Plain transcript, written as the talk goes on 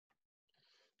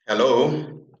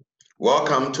Hello,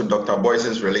 welcome to Dr.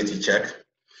 Boysen's Reality Check.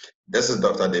 This is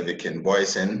Dr. David King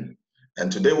Boysen, and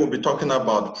today we'll be talking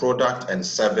about product and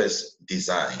service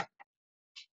design.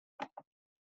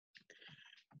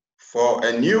 For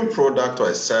a new product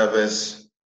or a service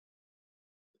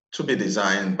to be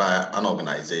designed by an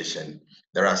organization,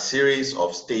 there are a series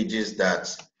of stages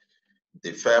that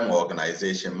the firm or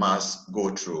organization must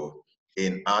go through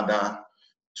in order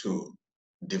to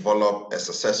develop a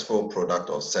successful product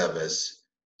or service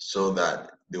so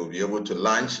that they will be able to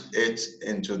launch it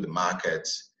into the market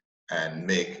and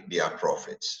make their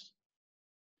profits.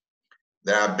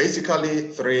 There are basically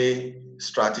three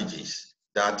strategies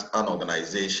that an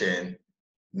organization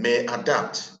may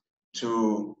adapt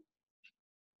to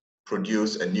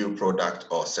produce a new product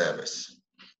or service.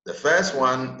 The first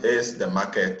one is the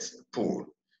market pool.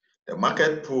 The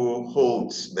market pool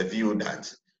holds the view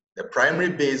that the primary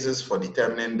basis for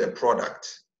determining the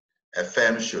product a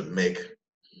firm should make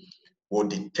will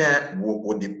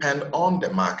depend on the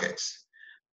markets,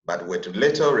 but with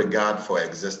little regard for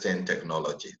existing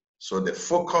technology. So the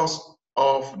focus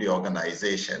of the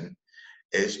organization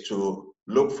is to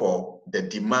look for the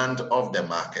demand of the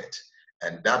market,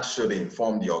 and that should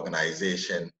inform the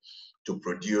organization to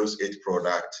produce its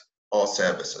product or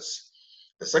services.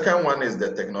 The second one is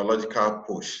the technological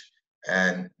push,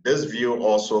 and this view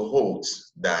also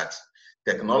holds that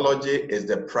technology is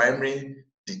the primary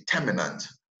determinant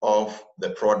of the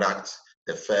product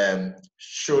the firm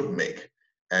should make,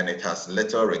 and it has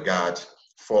little regard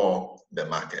for the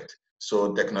market.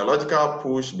 So technological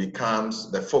push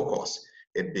becomes the focus.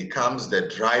 It becomes the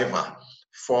driver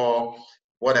for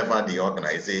whatever the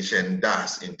organization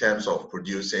does in terms of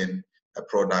producing a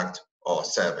product or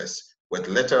service, with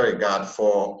little regard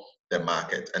for the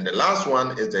market. And the last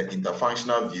one is the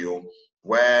interfunctional view,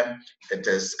 where it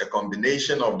is a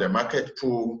combination of the market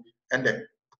pull and the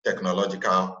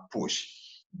technological push.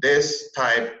 This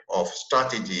type of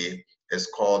strategy is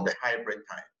called the hybrid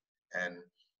type. And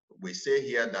we say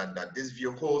here that this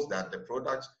view holds that the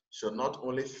product should not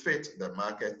only fit the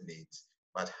market needs,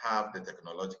 but have the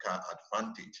technological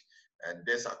advantage. And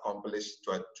this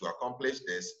to accomplish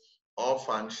this, all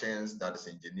functions, that is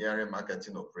engineering,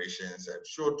 marketing, operations,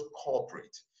 should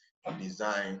cooperate to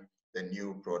design the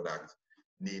new product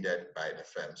needed by the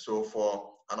firm. So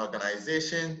for an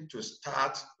organization to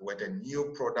start with a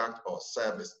new product or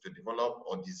service, to develop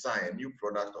or design a new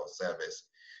product or service,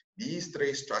 these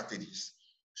three strategies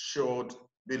should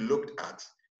be looked at,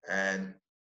 and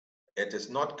it is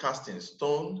not cast in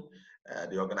stone.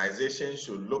 The organization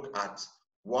should look at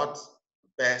what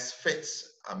best fits,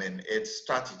 its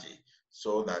strategy,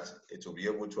 so that it will be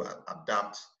able to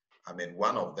adapt,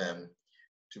 one of them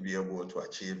to be able to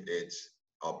achieve its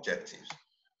objectives.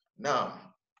 Now,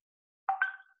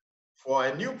 for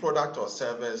a new product or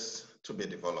service to be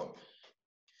developed,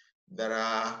 there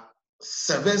are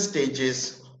 7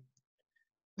 stages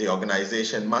the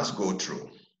organization must go through.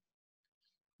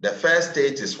 The first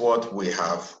stage is what we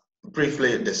have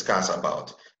briefly discussed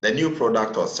about, the new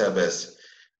product or service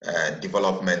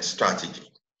development strategy.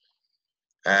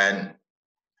 And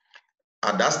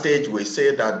at that stage, we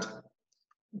say that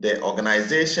the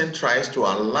organization tries to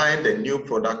align the new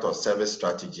product or service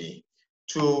strategy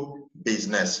to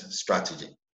business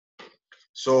strategy.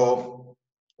 So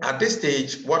at this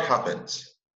stage, what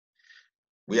happens?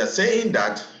 We are saying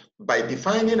that by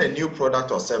defining a new product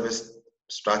or service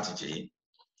strategy,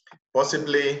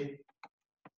 possibly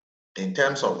in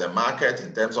terms of the market,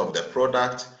 in terms of the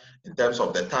product, in terms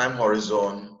of the time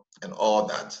horizon and all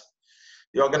that,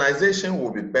 the organization will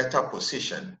be better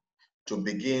positioned to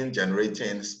begin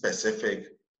generating specific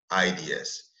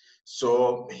ideas.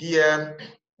 So here,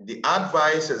 the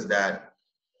advice is that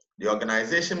the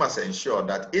organization must ensure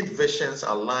that its visions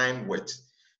align with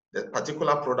the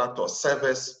particular product or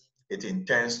service it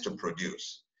intends to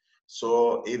produce.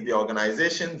 So if the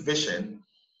organization vision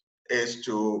is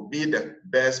to be the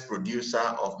best producer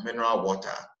of mineral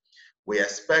water, we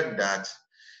expect that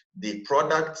the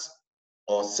product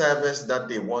or service that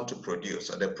they want to produce,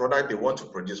 or the product they want to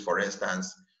produce, for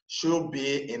instance, should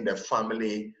be in the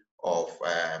family of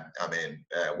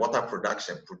water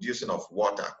production, producing of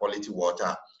water, quality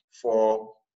water,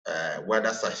 for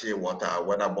whether sachet water,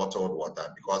 whether bottled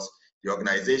water, because the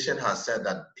organization has said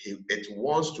that it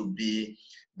wants to be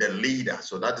the leader.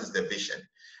 So that is the vision.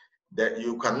 That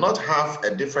you cannot have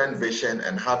a different vision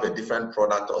and have a different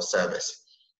product or service.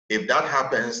 If that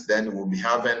happens, then we'll be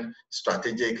having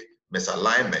strategic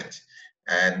misalignment,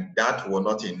 and that will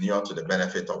not inure to the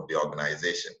benefit of the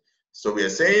organization. So we are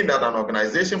saying that an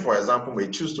organization, for example, may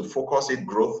choose to focus its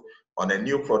growth on a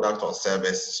new product or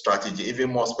service strategy,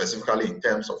 even more specifically in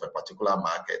terms of a particular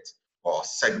market or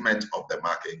segment of the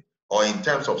market, or in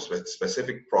terms of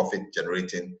specific profit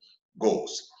generating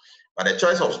goals. But the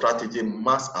choice of strategy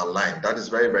must align. That is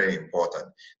very, very important.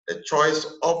 The choice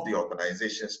of the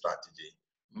organization strategy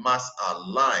must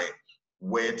align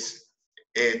with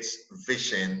its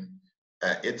vision,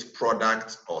 its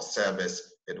product or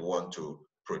service it wants to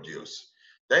produce.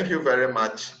 Thank you very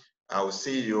much. I will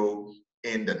see you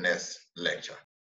in the next lecture.